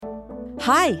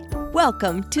Hi,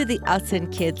 welcome to the Us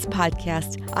and Kids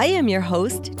podcast. I am your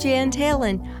host, Jan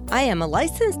Talon. I am a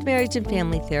licensed marriage and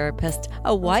family therapist,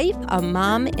 a wife, a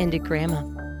mom, and a grandma.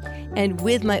 And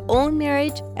with my own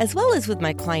marriage, as well as with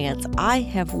my clients, I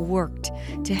have worked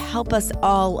to help us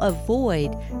all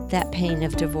avoid that pain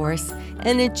of divorce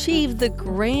and achieve the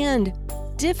grand,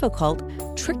 difficult,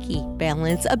 tricky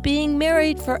balance of being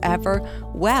married forever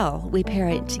while we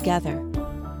parent together.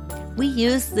 We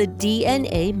use the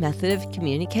DNA method of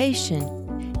communication,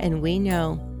 and we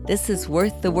know this is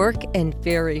worth the work and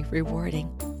very rewarding.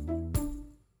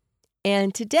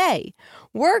 And today,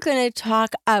 we're going to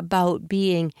talk about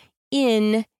being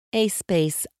in a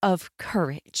space of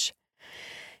courage.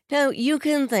 Now, you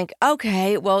can think,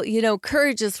 okay, well,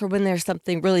 courage is for when there's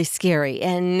something really scary.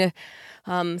 And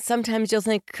sometimes you'll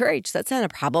think, courage, that's not a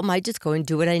problem. I just go and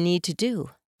do what I need to do.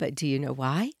 But do you know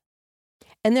why?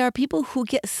 And there are people who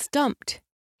get stumped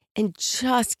and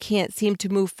just can't seem to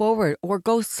move forward or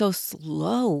go so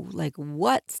slow, like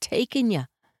what's taking you?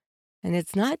 And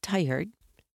it's not tired.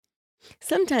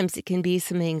 Sometimes it can be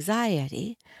some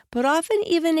anxiety, but often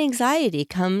even anxiety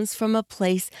comes from a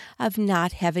place of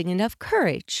not having enough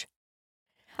courage.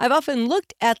 I've often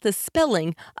looked at the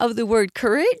spelling of the word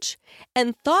courage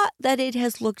and thought that it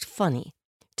has looked funny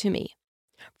to me.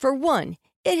 For one,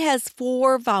 it has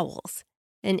 4 vowels.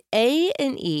 An A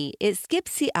and E, it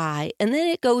skips the I, and then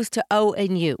it goes to O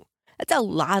and U. That's a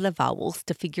lot of vowels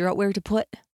to figure out where to put.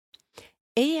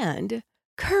 And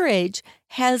courage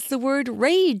has the word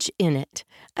rage in it.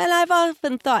 And I've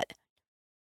often thought,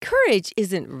 courage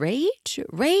isn't rage.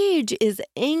 Rage is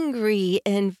angry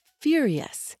and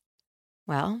furious.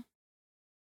 Well,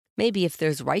 maybe if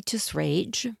there's righteous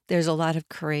rage, there's a lot of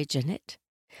courage in it.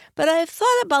 But I've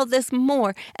thought about this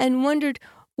more and wondered,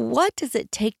 what does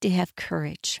it take to have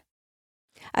courage?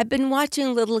 I've been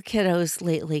watching little kiddos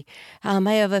lately. I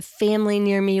have a family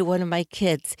near me. One of my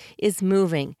kids is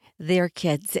moving their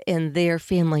kids and their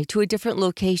family to a different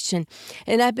location.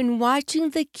 And I've been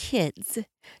watching the kids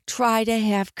try to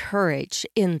have courage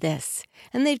in this.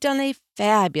 And they've done a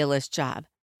fabulous job.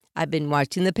 I've been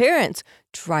watching the parents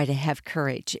try to have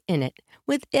courage in it.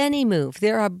 With any move,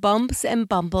 there are bumps and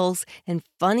bumbles and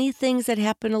funny things that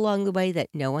happen along the way that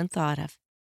no one thought of.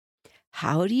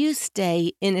 How do you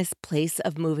stay in a place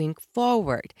of moving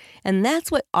forward? And that's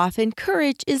what often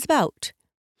courage is about.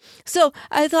 So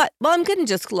I thought, well, I'm going to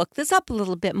just look this up a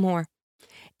little bit more.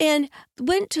 And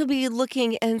went to be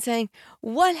looking and saying,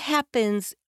 what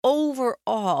happens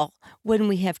overall when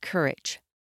we have courage?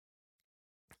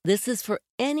 This is for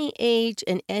any age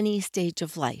and any stage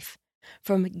of life.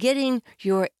 From getting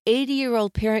your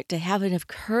 80-year-old parent to have enough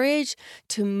courage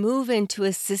to move into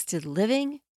assisted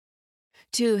living,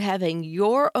 to having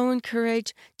your own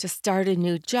courage to start a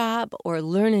new job or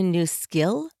learn a new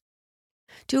skill,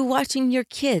 to watching your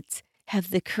kids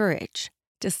have the courage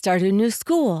to start a new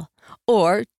school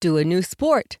or do a new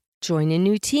sport, join a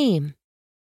new team,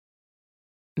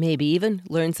 maybe even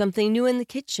learn something new in the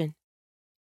kitchen,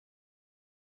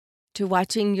 to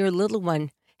watching your little one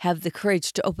have the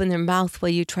courage to open their mouth while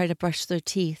you try to brush their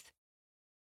teeth,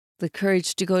 the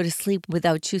courage to go to sleep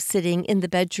without you sitting in the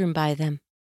bedroom by them.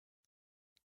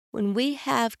 When we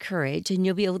have courage, and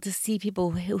you'll be able to see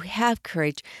people who have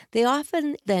courage, they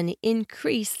often then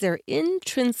increase their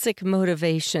intrinsic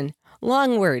motivation.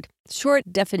 Long word,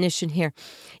 short definition here.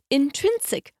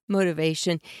 Intrinsic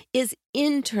motivation is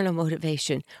internal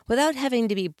motivation without having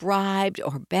to be bribed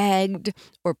or begged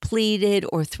or pleaded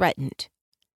or threatened.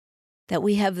 That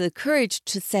we have the courage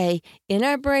to say in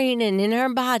our brain and in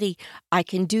our body, I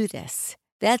can do this.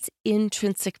 That's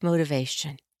intrinsic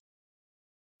motivation.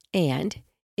 And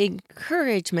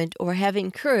encouragement or having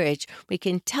courage, we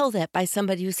can tell that by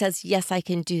somebody who says, yes, I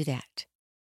can do that.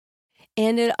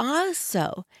 And it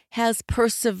also has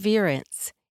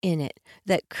perseverance in it.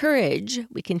 That courage,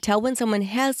 we can tell when someone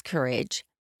has courage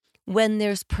when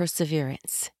there's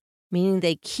perseverance, meaning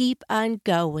they keep on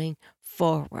going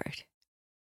forward.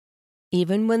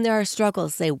 Even when there are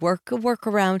struggles, they work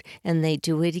around and they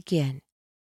do it again.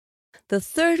 The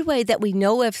third way that we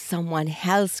know if someone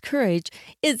has courage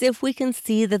is if we can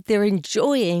see that they're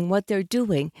enjoying what they're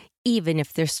doing, even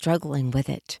if they're struggling with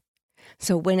it.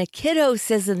 So when a kiddo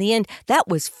says in the end, that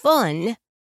was fun,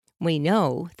 we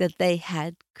know that they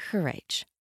had courage.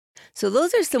 So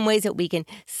those are some ways that we can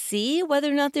see whether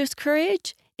or not there's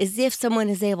courage, is if someone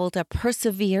is able to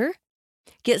persevere,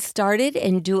 get started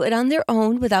and do it on their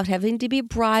own without having to be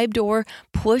bribed or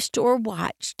pushed or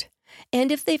watched, and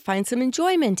if they find some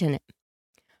enjoyment in it.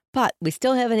 But we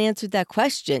still haven't answered that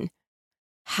question.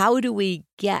 How do we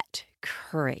get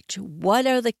courage? What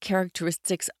are the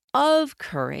characteristics of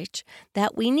courage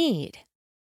that we need?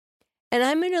 And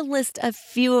I'm going to list a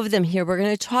few of them here. We're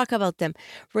going to talk about them,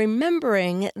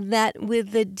 remembering that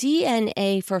with the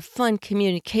DNA for fun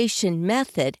communication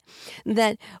method,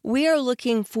 that we are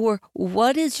looking for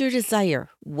what is your desire?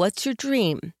 What's your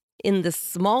dream? In the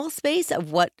small space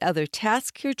of what other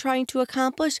task you're trying to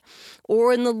accomplish,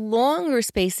 or in the longer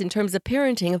space in terms of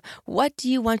parenting of what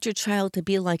do you want your child to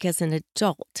be like as an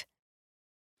adult?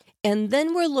 And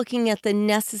then we're looking at the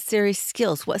necessary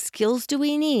skills. What skills do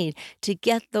we need to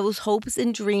get those hopes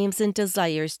and dreams and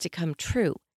desires to come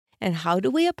true? And how do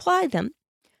we apply them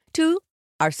to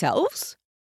ourselves,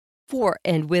 for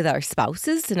and with our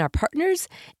spouses and our partners,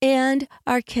 and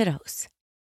our kiddos?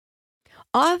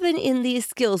 Often in these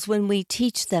skills, when we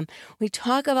teach them, we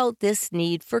talk about this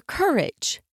need for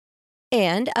courage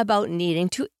and about needing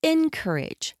to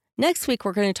encourage. Next week,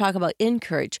 we're going to talk about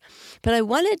encourage, but I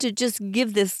wanted to just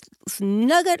give this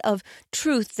nugget of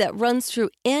truth that runs through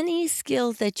any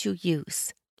skill that you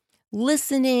use.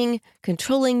 Listening,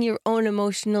 controlling your own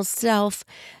emotional self,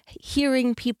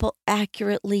 hearing people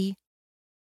accurately,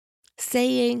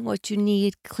 saying what you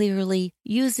need clearly,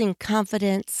 using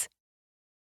confidence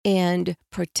and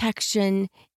protection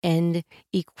and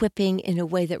equipping in a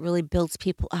way that really builds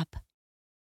people up.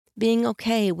 Being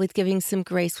okay with giving some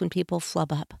grace when people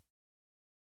flub up.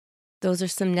 Those are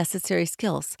some necessary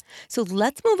skills. So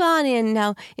let's move on in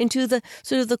now into the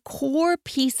sort of the core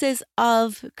pieces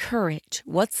of courage.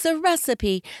 What's the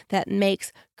recipe that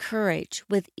makes courage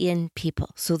within people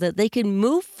so that they can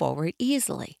move forward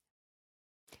easily?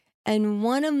 And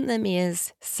one of them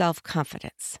is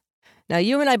self-confidence. Now,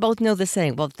 you and I both know the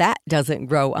saying, well, that doesn't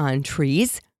grow on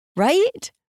trees,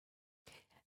 right?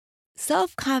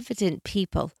 Self-confident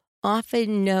people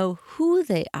often know who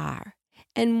they are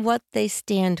and what they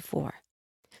stand for.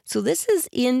 So this is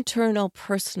internal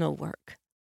personal work.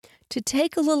 To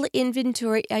take a little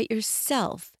inventory at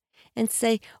yourself and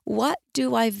say, what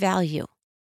do I value?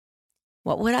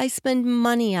 What would I spend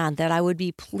money on that I would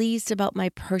be pleased about my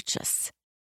purchase?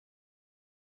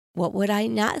 What would I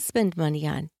not spend money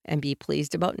on and be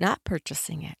pleased about not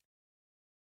purchasing it?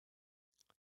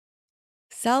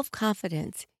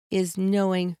 Self-confidence is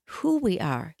knowing who we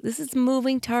are. This is a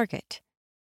moving target.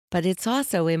 But it's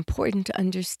also important to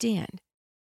understand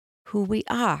who we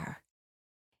are.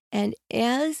 And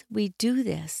as we do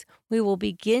this, we will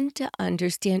begin to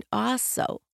understand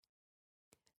also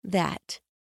that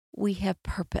we have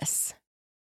purpose.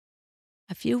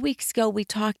 A few weeks ago, we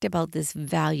talked about this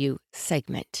value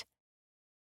segment.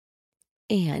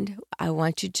 And I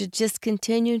want you to just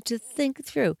continue to think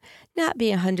through, not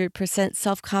be 100%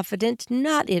 self-confident,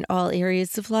 not in all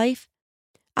areas of life.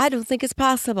 I don't think it's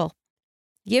possible.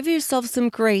 Give yourself some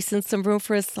grace and some room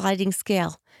for a sliding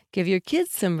scale. Give your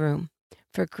kids some room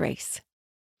for grace.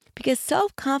 Because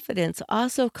self-confidence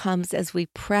also comes as we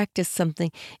practice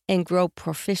something and grow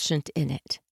proficient in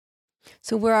it.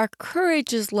 So where our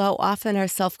courage is low, often our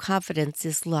self-confidence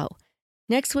is low.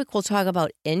 Next week, we'll talk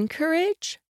about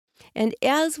encourage. And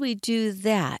as we do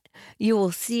that, you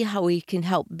will see how we can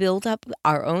help build up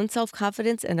our own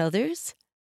self-confidence and others.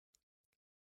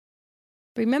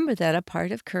 Remember that a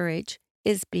part of courage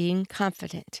is being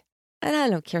confident. And I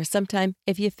don't care sometimes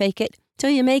if you fake it till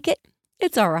you make it,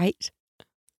 it's all right.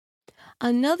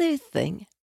 Another thing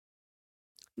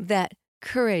that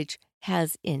courage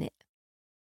has in it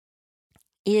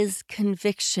is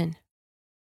conviction.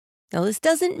 Now, this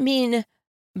doesn't mean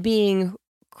being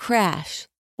crass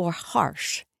or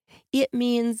harsh. It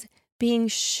means being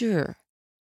sure.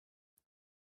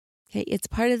 Okay, it's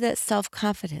part of that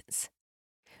self-confidence.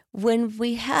 When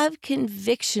we have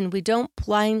conviction, we don't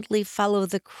blindly follow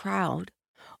the crowd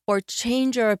or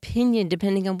change our opinion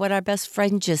depending on what our best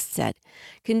friend just said.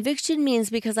 Conviction means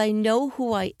because I know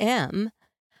who I am,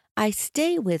 I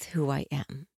stay with who I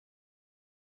am.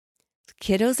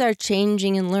 Kiddos are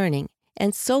changing and learning,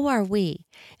 and so are we.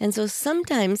 And so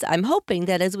sometimes I'm hoping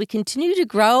that as we continue to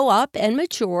grow up and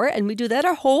mature, and we do that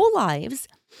our whole lives,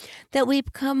 that we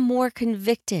become more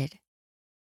convicted,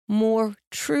 more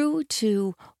true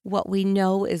to what we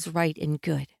know is right and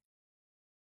good.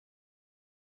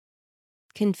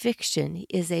 Conviction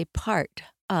is a part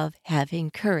of having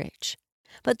courage.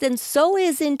 But then so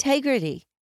is integrity.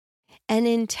 And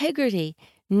integrity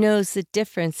knows the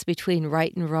difference between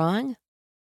right and wrong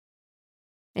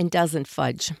and doesn't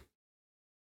fudge.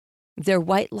 Their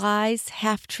white lies,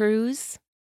 half-truths,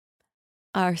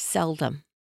 are seldom.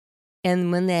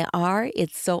 And when they are,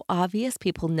 it's so obvious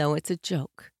people know it's a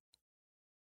joke.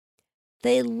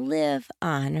 They live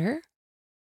honor,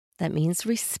 that means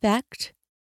respect,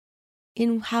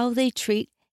 in how they treat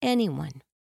anyone.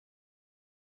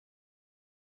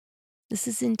 This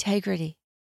is integrity.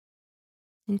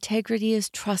 Integrity is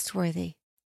trustworthy.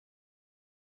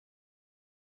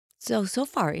 So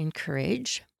far in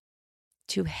courage,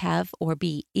 to have or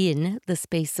be in the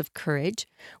space of courage,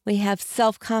 we have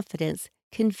self-confidence,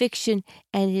 conviction,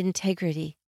 and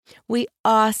integrity. We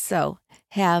also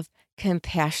have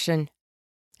compassion.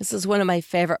 This is one of my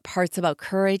favorite parts about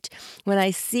courage. When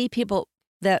I see people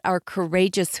that are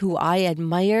courageous who I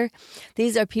admire,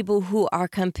 these are people who are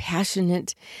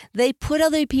compassionate. They put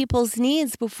other people's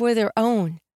needs before their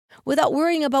own without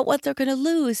worrying about what they're going to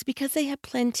lose because they have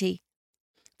plenty.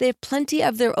 They have plenty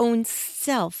of their own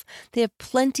self. They have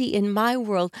plenty in my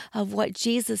world of what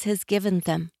Jesus has given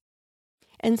them.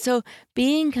 And so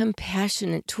being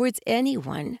compassionate towards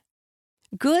anyone,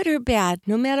 good or bad,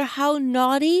 no matter how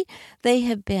naughty they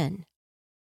have been,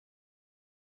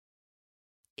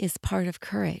 is part of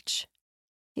courage.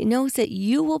 It knows that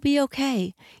you will be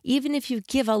okay, even if you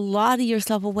give a lot of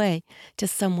yourself away to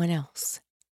someone else.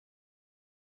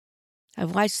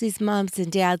 I've watched these moms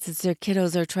and dads as their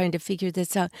kiddos are trying to figure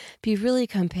this out, be really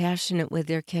compassionate with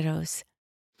their kiddos.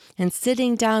 And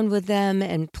sitting down with them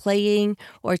and playing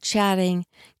or chatting,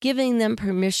 giving them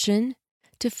permission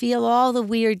to feel all the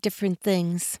weird different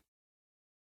things.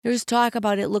 There's talk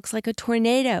about it looks like a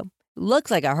tornado, looks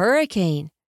like a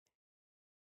hurricane.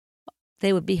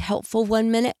 They would be helpful 1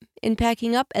 minute in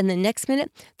packing up, and the next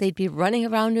minute they'd be running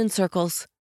around in circles,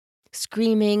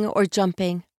 screaming or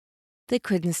jumping. They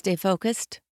couldn't stay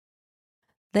focused.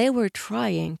 They were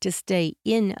trying to stay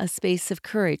in a space of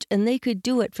courage, and they could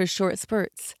do it for short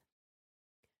spurts.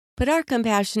 But our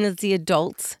compassion as the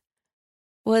adults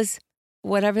was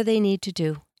whatever they need to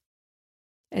do.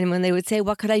 And when they would say,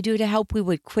 "What could I do to help?" we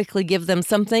would quickly give them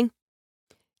something.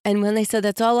 And when they said,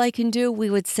 "That's all I can do," we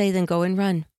would say, "Then go and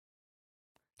run."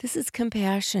 This is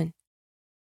compassion.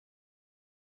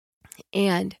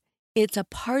 And it's a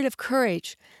part of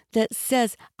courage that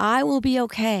says, I will be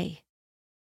okay,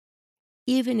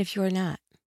 even if you're not.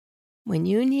 When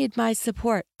you need my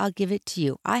support, I'll give it to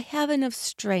you. I have enough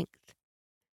strength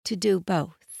to do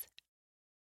both.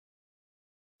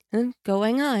 And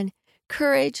going on,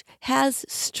 courage has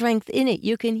strength in it.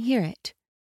 You can hear it.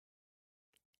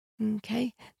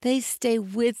 Okay, they stay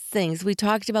with things. We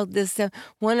talked about this.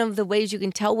 One of the ways you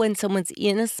can tell when someone's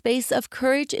in a space of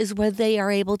courage is when they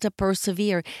are able to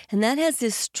persevere. And that has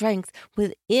this strength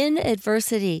within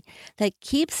adversity that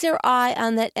keeps their eye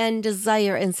on that end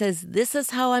desire and says, this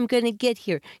is how I'm going to get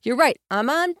here. You're right.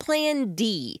 I'm on plan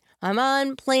D. I'm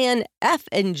on plan F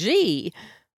and G.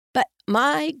 But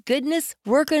my goodness,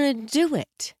 we're going to do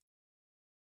it.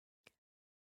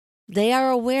 They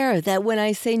are aware that when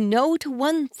I say no to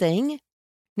one thing,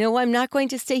 no, I'm not going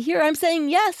to stay here, I'm saying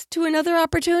yes to another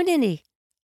opportunity.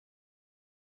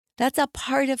 That's a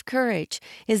part of courage,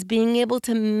 is being able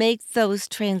to make those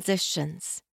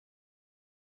transitions.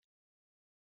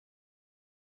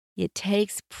 It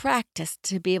takes practice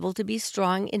to be able to be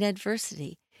strong in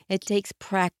adversity. It takes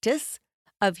practice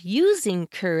of using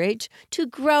courage to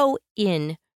grow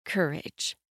in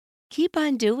courage. Keep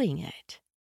on doing it.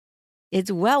 It's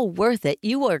well worth it.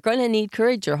 You are going to need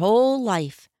courage your whole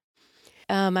life.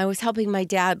 I was helping my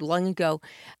dad long ago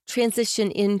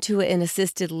transition into an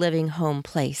assisted living home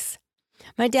place.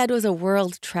 My dad was a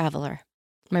world traveler.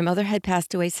 My mother had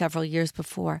passed away several years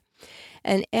before.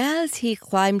 And as he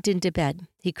climbed into bed,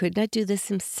 he could not do this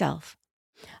himself,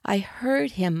 I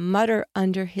heard him mutter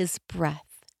under his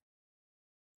breath,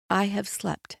 I have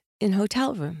slept in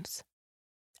hotel rooms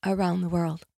around the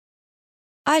world.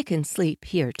 I can sleep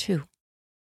here too.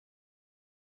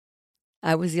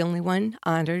 I was the only one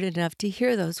honored enough to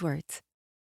hear those words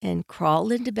and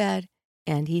crawled into bed,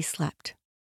 and he slept.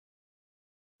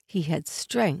 He had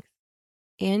strength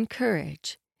and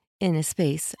courage in a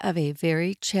space of a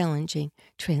very challenging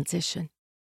transition.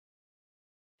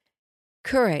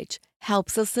 Courage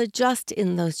helps us adjust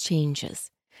in those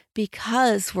changes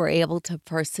because we're able to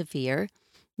persevere,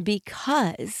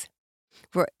 because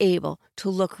we're able to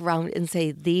look around and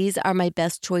say, these are my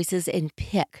best choices and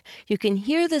pick. You can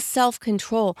hear the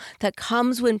self-control that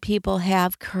comes when people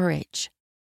have courage.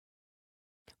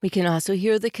 We can also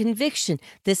hear the conviction.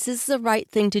 This is the right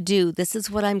thing to do. This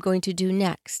is what I'm going to do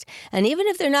next. And even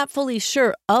if they're not fully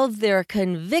sure of their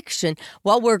conviction,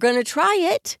 well, we're going to try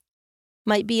it.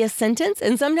 Might be a sentence.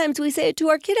 And sometimes we say it to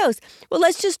our kiddos. Well,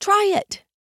 let's just try it.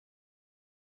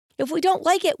 If we don't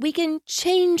like it, we can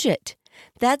change it.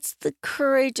 That's the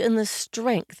courage and the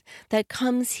strength that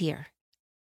comes here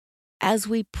as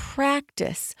we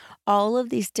practice all of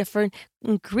these different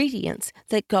ingredients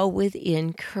that go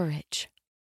within courage.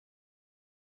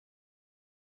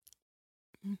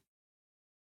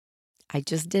 I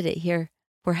just did it here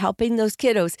We're helping those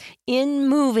kiddos in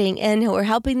moving, and we're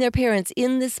helping their parents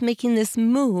in making this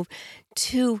move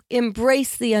to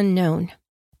embrace the unknown.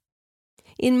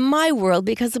 In my world,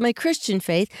 because of my Christian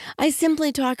faith, I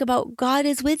simply talk about God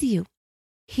is with you.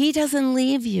 He doesn't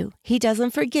leave you. He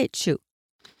doesn't forget you.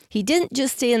 He didn't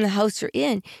just stay in the house you're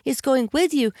in. He's going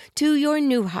with you to your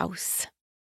new house.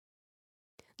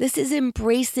 This is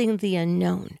embracing the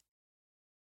unknown.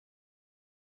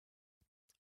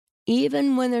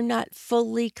 Even when they're not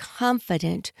fully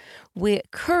confident,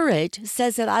 courage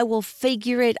says that I will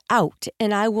figure it out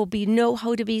and I will know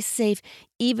how to be safe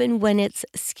even when it's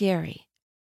scary.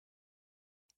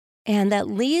 And that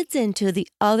leads into the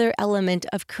other element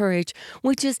of courage,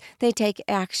 which is they take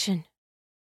action.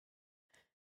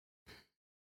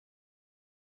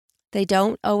 They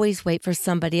don't always wait for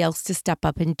somebody else to step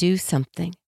up and do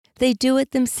something. They do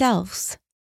it themselves.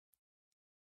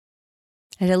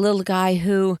 I had a little guy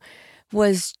who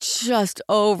was just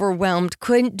overwhelmed,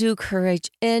 couldn't do courage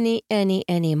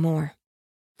anymore.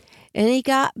 And he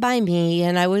got by me,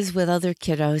 and I was with other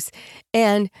kiddos,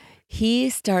 and he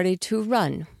started to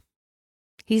run.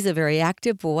 He's a very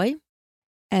active boy,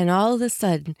 and all of a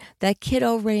sudden, that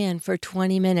kiddo ran for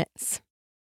 20 minutes.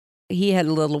 He had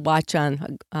a little watch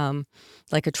on,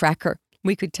 like a tracker.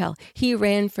 We could tell. He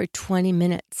ran for 20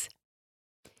 minutes.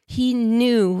 He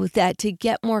knew that to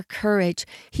get more courage,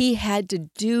 he had to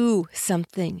do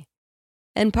something.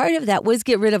 And part of that was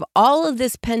get rid of all of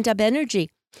this pent-up energy.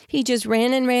 He just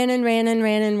ran and ran and ran and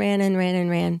ran and ran and ran and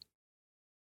ran.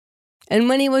 And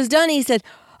when he was done, he said,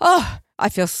 "Oh, I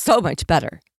feel so much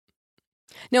better."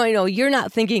 Now, I know you're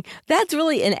not thinking, that's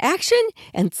really an action?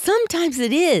 And sometimes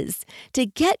it is. To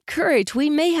get courage, we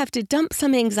may have to dump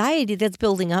some anxiety that's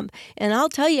building up. And I'll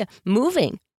tell you,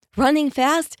 moving, running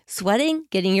fast, sweating,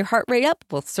 getting your heart rate up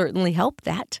will certainly help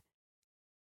that.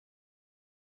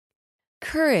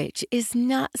 Courage is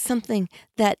not something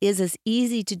that is as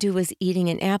easy to do as eating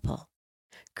an apple.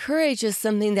 Courage is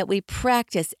something that we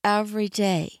practice every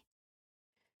day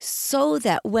so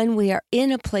that when we are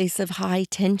in a place of high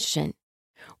tension,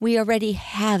 we already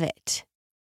have it.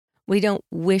 We don't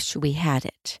wish we had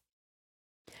it.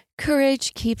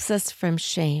 Courage keeps us from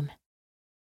shame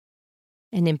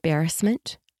and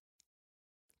embarrassment.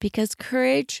 Because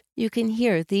courage, you can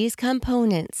hear these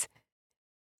components,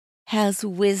 has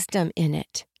wisdom in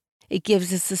it. It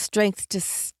gives us the strength to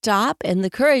stop and the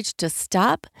courage to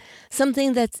stop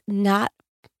something that's not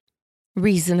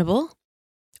reasonable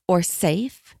or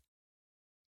safe.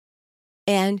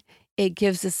 And it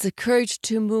gives us the courage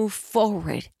to move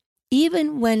forward,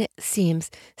 even when it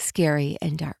seems scary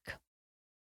and dark.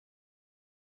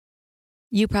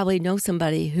 You probably know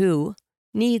somebody who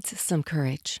needs some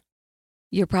courage.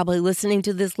 You're probably listening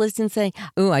to this list and saying,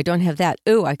 "Oh, I don't have that.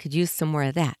 Oh, I could use some more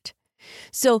of that."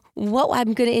 So what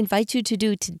I'm going to invite you to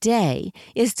do today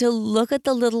is to look at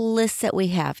the little list that we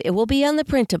have. It will be on the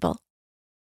printable.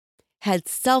 Had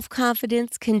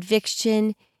self-confidence,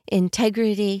 conviction,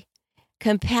 integrity,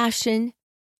 compassion,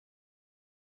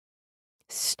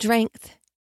 strength,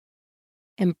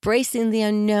 embracing the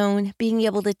unknown, being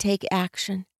able to take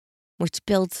action, which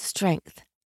builds strength.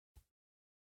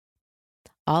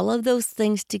 All of those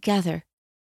things together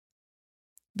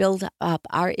build up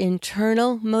our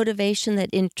internal motivation, that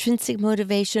intrinsic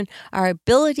motivation, our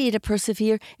ability to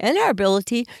persevere, and our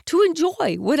ability to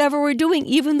enjoy whatever we're doing,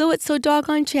 even though it's so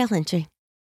doggone challenging.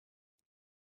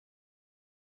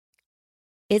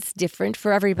 It's different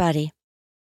for everybody.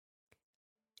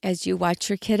 As you watch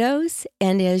your kiddos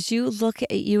and as you look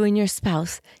at you and your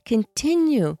spouse,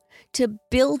 continue to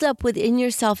build up within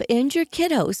yourself and your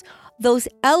kiddos those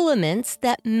elements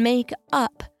that make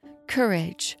up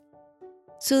courage,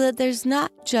 so that there's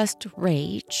not just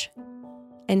rage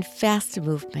and fast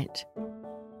movement,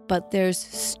 but there's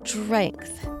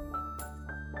strength,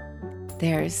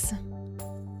 there's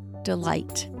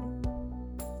delight.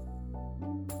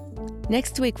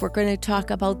 Next week, we're going to talk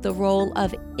about the role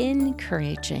of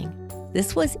encouraging.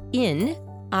 This was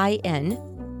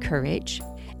I-N, courage.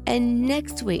 And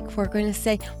next week, we're going to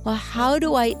say, well, how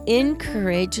do I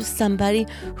encourage somebody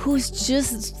who's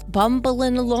just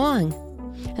bumbling along?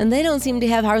 And they don't seem to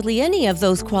have hardly any of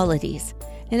those qualities.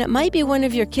 And it might be one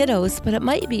of your kiddos, but it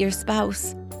might be your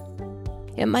spouse.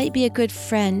 It might be a good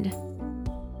friend.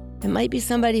 It might be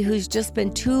somebody who's just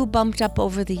been too bumped up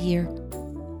over the year.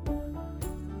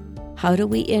 How do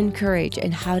we encourage,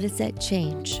 and how does that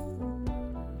change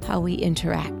how we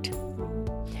interact?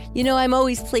 You know, I'm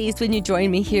always pleased when you join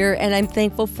me here, and I'm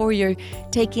thankful for your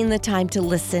taking the time to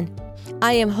listen.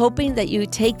 I am hoping that you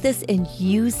take this and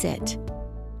use it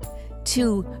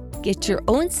to get your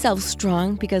own self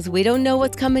strong, because we don't know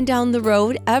what's coming down the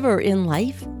road ever in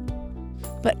life.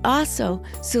 but also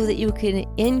so that you can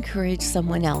encourage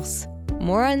someone else.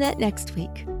 More on that next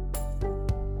week.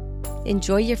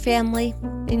 Enjoy your family,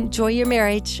 enjoy your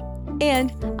marriage,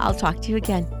 and I'll talk to you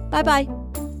again. Bye-bye.